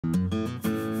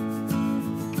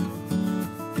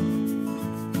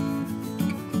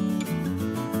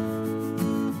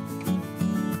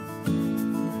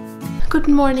Good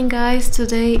morning guys,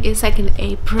 today is 2nd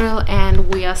April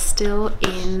and we are still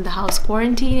in the house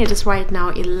quarantine. It is right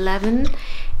now 11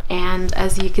 and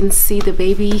as you can see the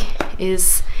baby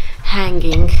is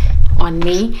hanging on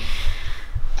me.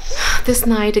 This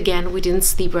night again we didn't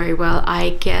sleep very well.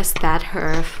 I guess that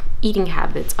her eating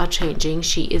habits are changing.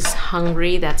 She is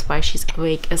hungry, that's why she's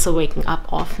waking up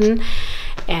often,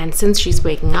 and since she's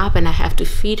waking up and I have to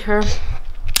feed her,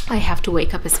 I have to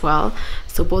wake up as well.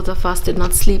 So both of us did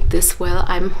not sleep this well.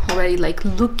 I'm already like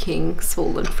looking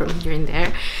swollen from here and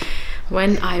there.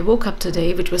 When I woke up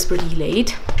today, which was pretty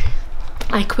late,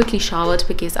 I quickly showered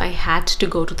because I had to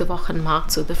go to the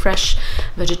Wochenmarkt, so the fresh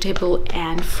vegetable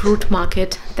and fruit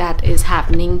market that is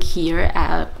happening here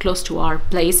close to our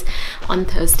place on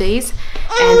Thursdays.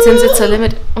 And since it's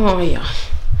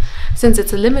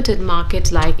a limited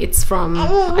market, like it's from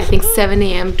I think 7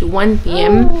 a.m. to 1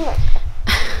 p.m.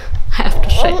 I have to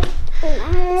shake.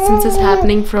 Since it's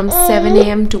happening from 7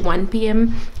 a.m. to 1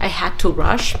 p.m. I had to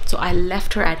rush, so I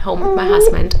left her at home with my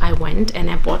husband. I went and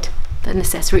I bought the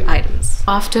necessary items.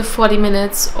 After 40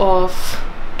 minutes of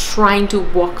trying to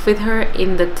walk with her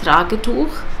in the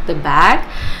Tragetuch, the bag,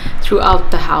 throughout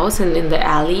the house and in the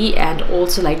alley, and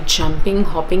also like jumping,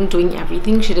 hopping, doing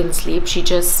everything, she didn't sleep. She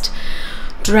just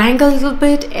drank a little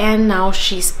bit and now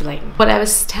she's playing. What I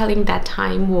was telling that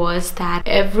time was that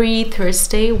every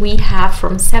Thursday we have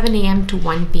from 7 a.m. to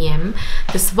 1 p.m.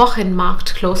 this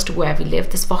Wochenmarkt close to where we live.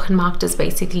 This Wochenmarkt is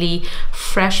basically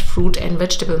fresh fruit and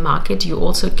vegetable market. You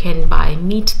also can buy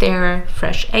meat there,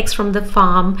 fresh eggs from the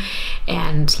farm,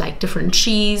 and like different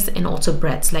cheese and also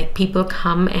breads. Like people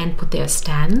come and put their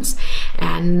stands,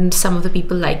 and some of the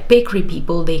people, like bakery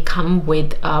people, they come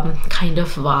with kind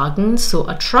of wagen, so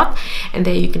a truck, and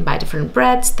there you can buy different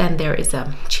breads. Then there is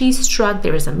a cheese truck,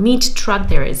 there is a meat truck,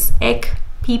 there is egg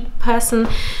person,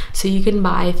 so you can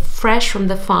buy fresh from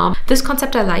the farm. This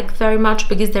concept I like very much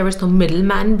because there is no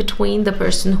middleman between. The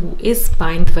person who is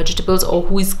buying the vegetables or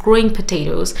who is growing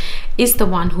potatoes is the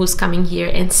one who's coming here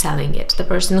and selling it. The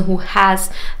person who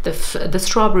has the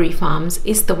strawberry farms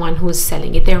is the one who is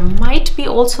selling it. There might be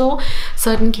also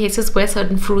certain cases where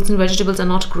certain fruits and vegetables are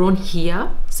not grown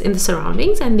here in the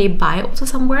surroundings and they buy also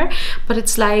somewhere, but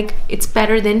it's like it's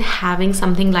better than having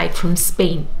something like from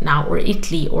Spain now or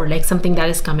Italy, or like something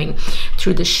that is coming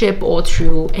through the ship or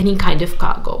through any kind of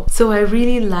cargo. So I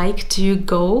really like to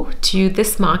go to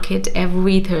this market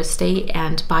every Thursday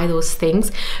and buy those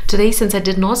things. Today, since I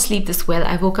did not sleep this well,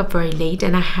 I woke up very late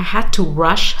and I had to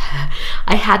rush.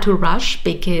 I had to rush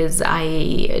because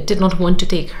I did not want to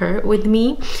take her with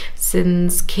me,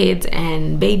 since kids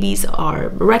and babies are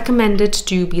recommended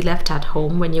to be left at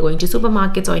home when you're going to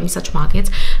supermarkets or any such markets.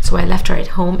 So I left her at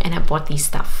home and I bought these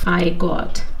stuff. I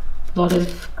got a lot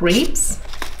of grapes,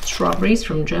 strawberries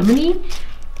from Germany,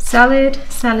 salad,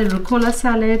 rucola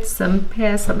salad, some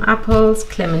pears, some apples,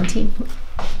 clementine.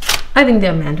 I think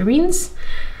they're mandarins.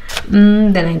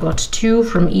 Then I got 2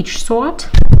 from each sort.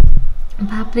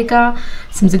 Paprika,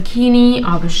 some zucchini,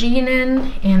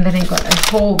 auberginen, and then I got a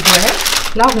whole bread,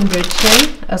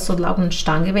 Laugenbrötchen, so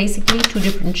Laugenstange basically, 2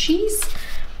 different cheese,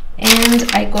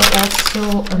 and I got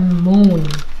also a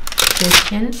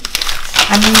Mohnbrötchen.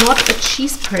 I'm not a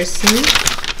cheese person.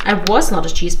 I was not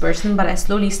a cheese person, but I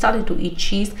slowly started to eat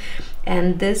cheese,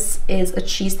 and this is a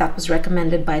cheese that was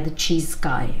recommended by the cheese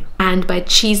guy. And by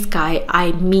cheese guy,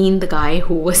 I mean the guy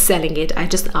who was selling it. I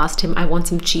just asked him, I want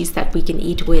some cheese that we can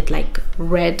eat with like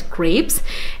red grapes,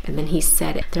 and then he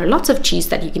said there are lots of cheese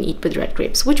that you can eat with red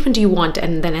grapes. Which one do you want?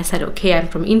 And then I said, okay, I'm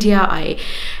from India. I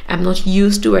am not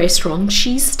used to very strong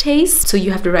cheese taste, so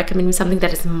you have to recommend me something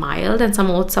that is mild and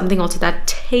something also that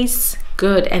tastes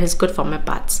good and is good for my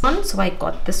butts. So I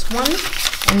got this one,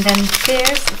 and then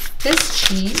there's this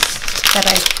cheese that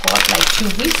I got like 2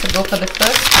 weeks ago for the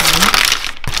first time,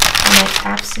 and I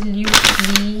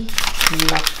absolutely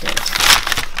loved it.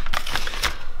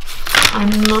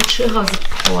 I'm not sure how it's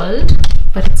called,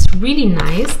 but it's really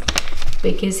nice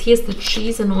because here's the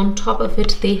cheese, and on top of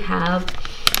it they have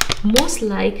most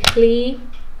likely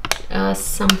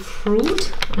some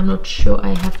fruit. I'm not sure,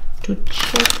 I have to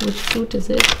check which fruit is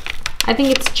it. I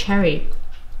think it's cherry.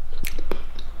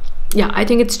 Yeah, I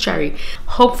think it's cherry.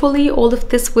 Hopefully all of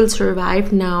this will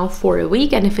survive now for a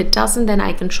week, and if it doesn't, then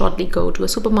I can shortly go to a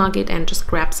supermarket and just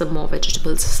grab some more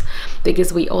vegetables,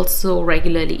 because we also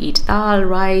regularly eat dal,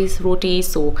 rice, roti,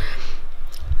 so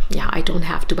yeah, I don't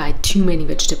have to buy too many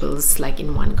vegetables like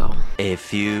in one go. A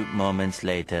few moments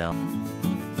later.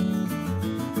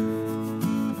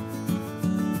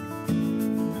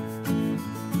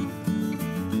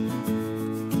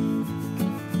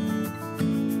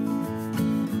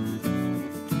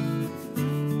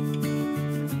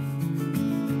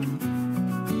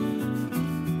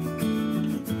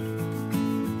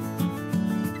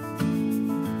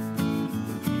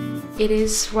 It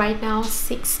is right now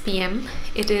 6 p.m.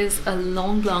 It is a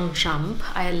long jump.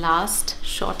 I last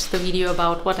shot the video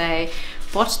about what I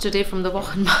bought today from the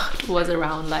Wochenmarkt was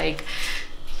around like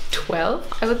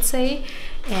 12, I would say.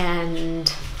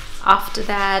 And after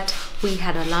that we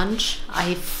had a lunch.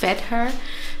 I fed her.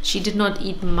 She did not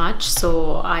eat much,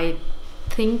 so I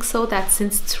think so that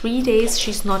since 3 days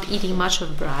she's not eating much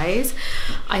of rice.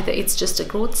 Either it's just a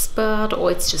growth spurt,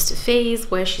 or it's just a phase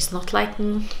where she's not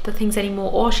liking the things anymore,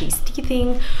 or she's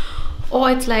teething, or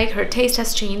it's like her taste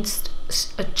has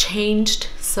changed,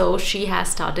 so she has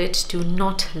started to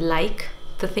not like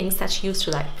the things that she used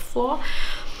to like before.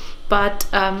 But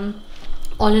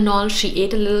all in all, she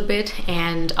ate a little bit,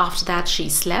 and after that she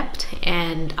slept,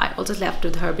 and I also slept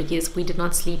with her because we did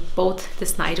not sleep both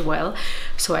this night well.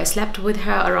 So I slept with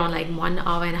her around like 1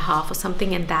 hour and a half or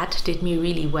something, and that did me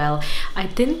really well. I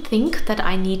didn't think that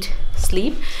I need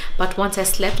sleep, but once I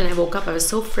slept and I woke up, I was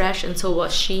so fresh, and so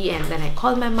was she. And then I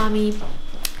called my mommy,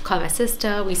 called my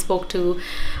sister, we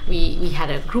had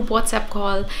a group WhatsApp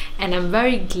call, and I'm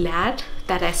very glad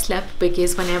that I slept,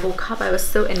 because when I woke up I was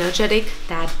so energetic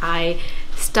that I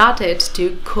started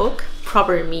to cook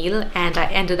proper meal, and I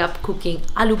ended up cooking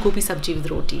aloo gobi sabji with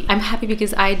roti. I'm happy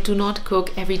because I do not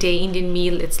cook everyday Indian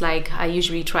meal. It's like I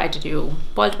usually try to do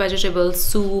boiled vegetables,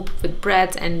 soup with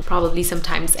breads, and probably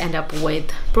sometimes end up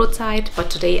with broadside. But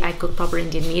today I cook proper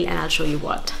Indian meal, and I'll show you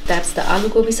what. That's the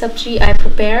aloo gobi sabji I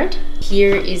prepared.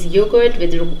 Here is yogurt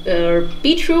with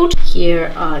beetroot.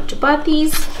 Here are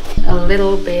chapatis, a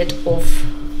little bit of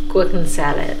gherkin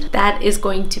salad. That is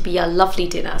going to be a lovely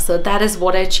dinner. So that is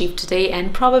what I achieved today,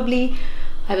 and probably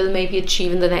I will maybe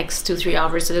achieve in the next 2-3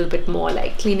 hours a little bit more,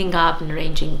 like cleaning up and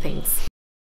arranging things.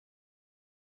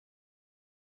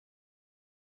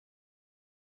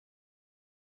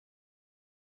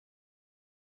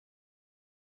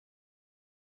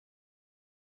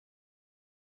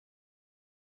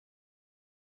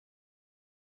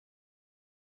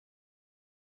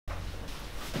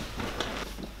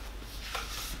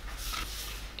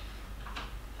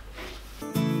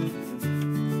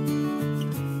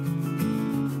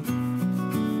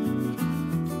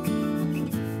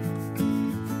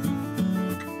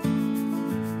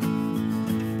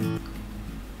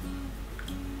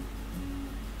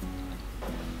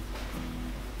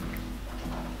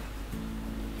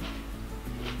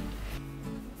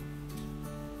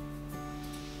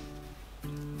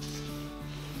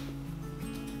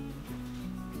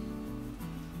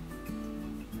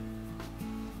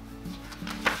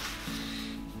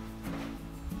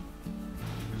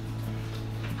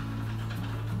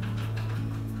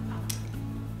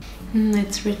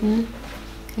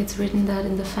 It's written that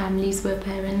in the families where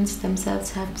parents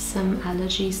themselves have some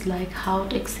allergies like Haut,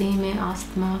 Ekzeme,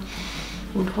 Asthma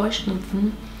und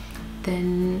Heuschnupfen,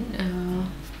 then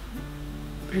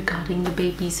regarding the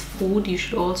baby's food, you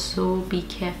should also be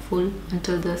careful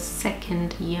until the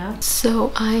 2nd year.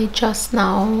 So I just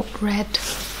now read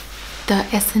the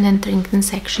Essen and Trinken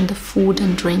section, the food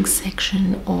and drink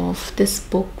section of this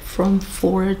book from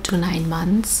 4 to 9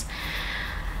 months.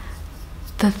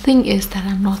 The thing is that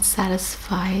I'm not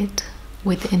satisfied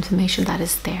with the information that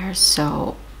is there.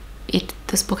 So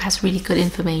this book has really good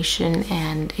information,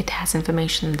 and it has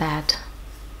information that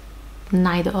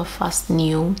neither of us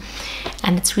knew,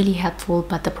 and it's really helpful.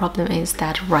 But the problem is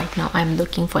that right now I'm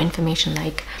looking for information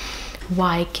like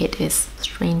why kid is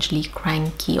strangely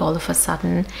cranky all of a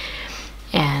sudden,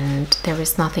 and there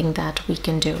is nothing that we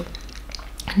can do.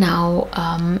 Now,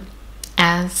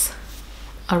 as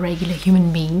a regular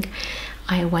human being,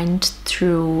 I went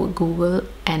through Google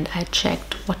and I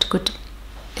checked what could...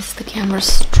 Is the camera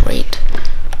straight?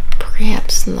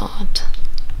 Perhaps not.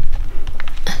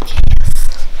 Okay,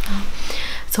 yes.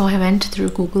 So I went through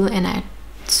Google and I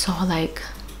saw like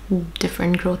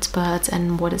different growth spurts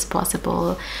and what is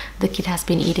possible. The kid has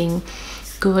been eating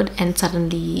good, and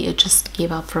suddenly it just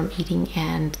gave up from eating.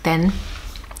 And then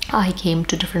I came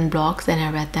to different blogs and I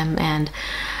read them, and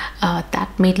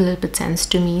that made a little bit sense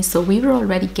to me. So we were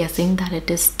already guessing that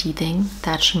it is teething,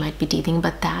 that she might be teething,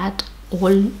 but that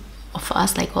all of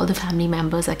us, like all the family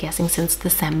members, are guessing since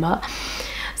December.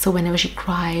 So whenever she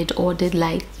cried or did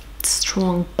like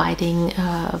strong biting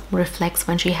reflex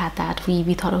when she had that,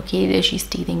 we thought, okay, she's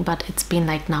teething. But it's been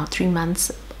like now 3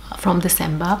 months from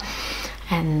December,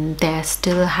 and there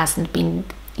still hasn't been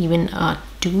even a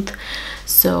tooth.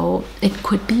 So it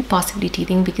could be possibly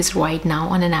teething, because right now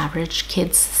on an average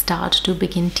kids start to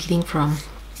begin teething from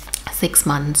 6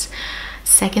 months.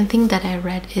 Second thing that I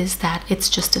read is that it's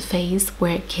just a phase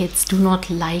where kids do not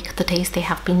like the taste they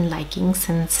have been liking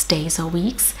since days or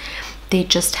weeks. They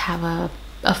just have a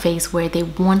a phase where they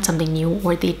want something new,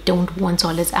 or they don't want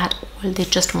solids at all, they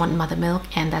just want mother milk,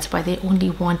 and that's why they only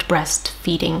want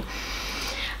breastfeeding.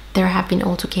 There have been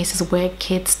also cases where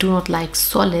kids do not like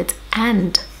solids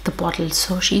and the bottle,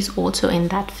 so she's also in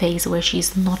that phase where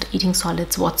she's not eating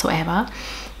solids whatsoever,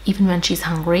 even when she's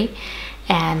hungry,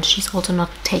 and she's also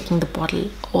not taking the bottle.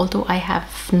 Although I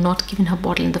have not given her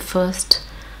bottle in the first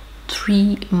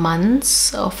 3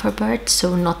 months of her birth,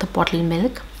 so not the bottled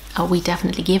milk. We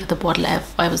definitely gave her the bottle.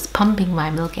 I was pumping my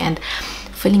milk and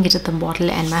filling it in the bottle,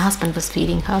 and my husband was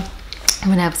feeding her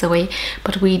when I was away,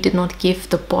 but we did not give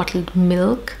the bottled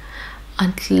milk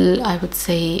until I would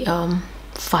say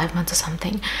 5 months or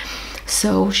something.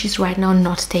 So she's right now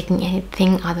not taking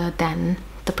anything other than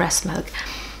the breast milk.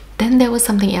 Then there was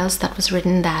something else that was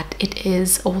written, that it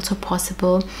is also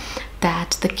possible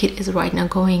that the kid is right now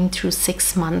going through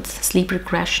 6 months sleep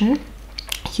regression.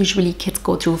 Usually kids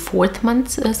go through 4th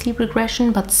month sleep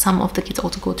regression, but some of the kids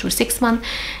also go through 6 months,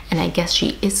 and I guess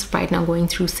she is right now going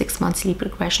through 6 months sleep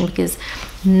regression, because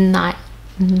not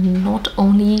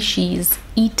only she's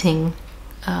eating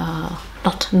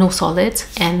no solids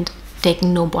and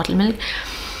taking no bottle milk,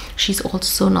 she's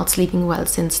also not sleeping well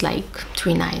since like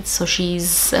 3 nights. So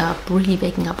she's really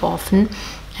waking up often,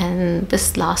 and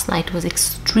this last night was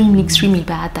extremely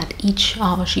bad, that each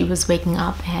hour she was waking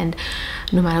up, and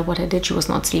no matter what I did, she was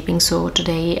not sleeping. So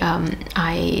today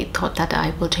I thought that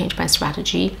I will change my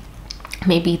strategy.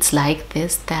 Maybe it's like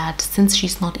this, that since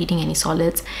she's not eating any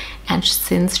solids, and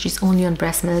since she's only on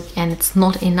breast milk and it's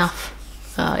not enough,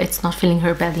 it's not filling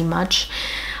her belly much,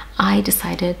 I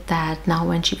decided that now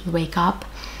when she will wake up,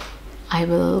 I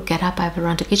will get up, I will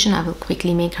run to the kitchen, I will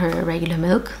quickly make her regular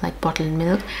milk, like bottled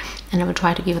milk, and I will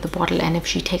try to give her the bottle, and if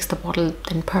she takes the bottle,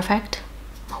 then perfect.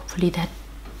 Hopefully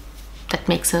that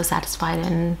makes her satisfied,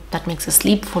 and that makes her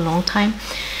sleep for a long time,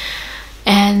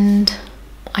 and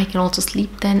I can also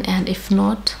sleep then. And if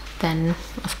not, then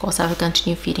of course I will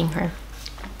continue feeding her.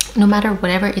 No matter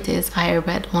whatever it is, I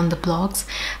read on the blogs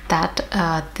that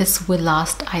this will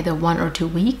last either 1 or 2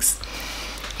 weeks,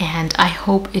 and I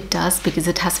hope it does, because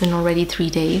it has been already 3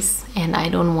 days and I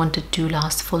don't want it to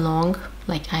last for long.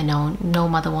 Like, I know no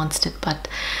mother wants it, but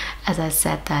as I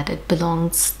said, that it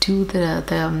belongs to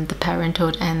the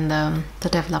parenthood and the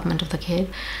development of the kid.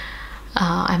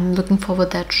 I'm looking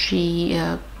forward that she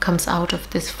comes out of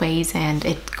this phase and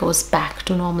it goes back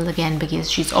to normal again,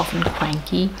 because she's often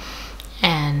cranky,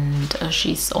 and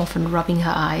she's often rubbing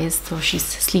her eyes, so she's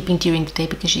sleeping during the day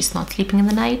because she's not sleeping in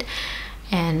the night,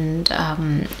 and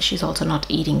she's also not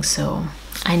eating. So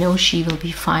I know she will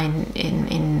be fine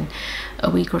in a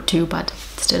week or 2, but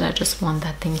still I just want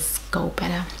that things go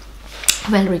better.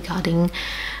 Well, regarding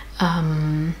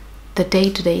the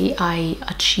day today, I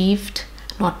achieved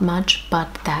not much,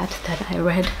 but that I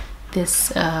read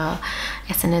this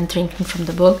S&N drinking from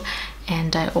the book,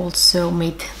 and I also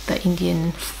made the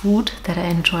Indian food that I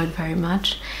enjoyed very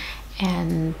much,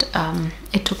 and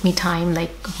it took me time,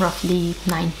 like roughly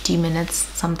 90 minutes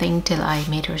something, till I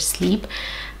made her sleep.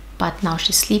 But now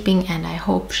she's sleeping, and I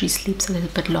hope she sleeps a little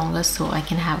bit longer so I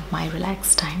can have my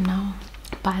relaxed time now.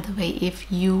 By the way,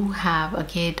 if you have a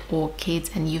kid or kids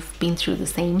and you've been through the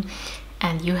same,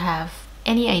 and you have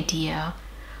any idea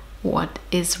what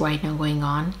is right now going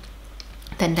on,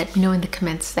 then let me know in the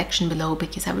comments section below,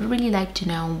 because I would really like to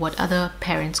know what other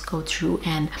parents go through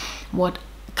and what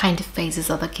kind of phases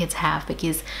other kids have,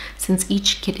 because since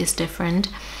each kid is different,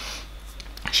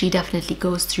 she definitely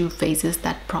goes through phases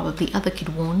that probably other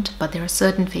kid won't, but there are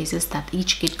certain phases that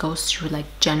each kid goes through, like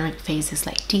generic phases,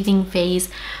 like teething phase,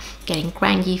 getting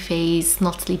cranky phase,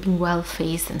 not sleeping well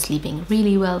phase, then sleeping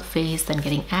really well phase, then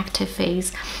getting active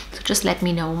phase. So just let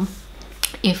me know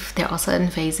if there are certain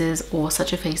phases or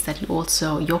such a phase that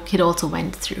your kid also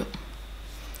went through.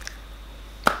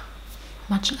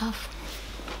 Much love.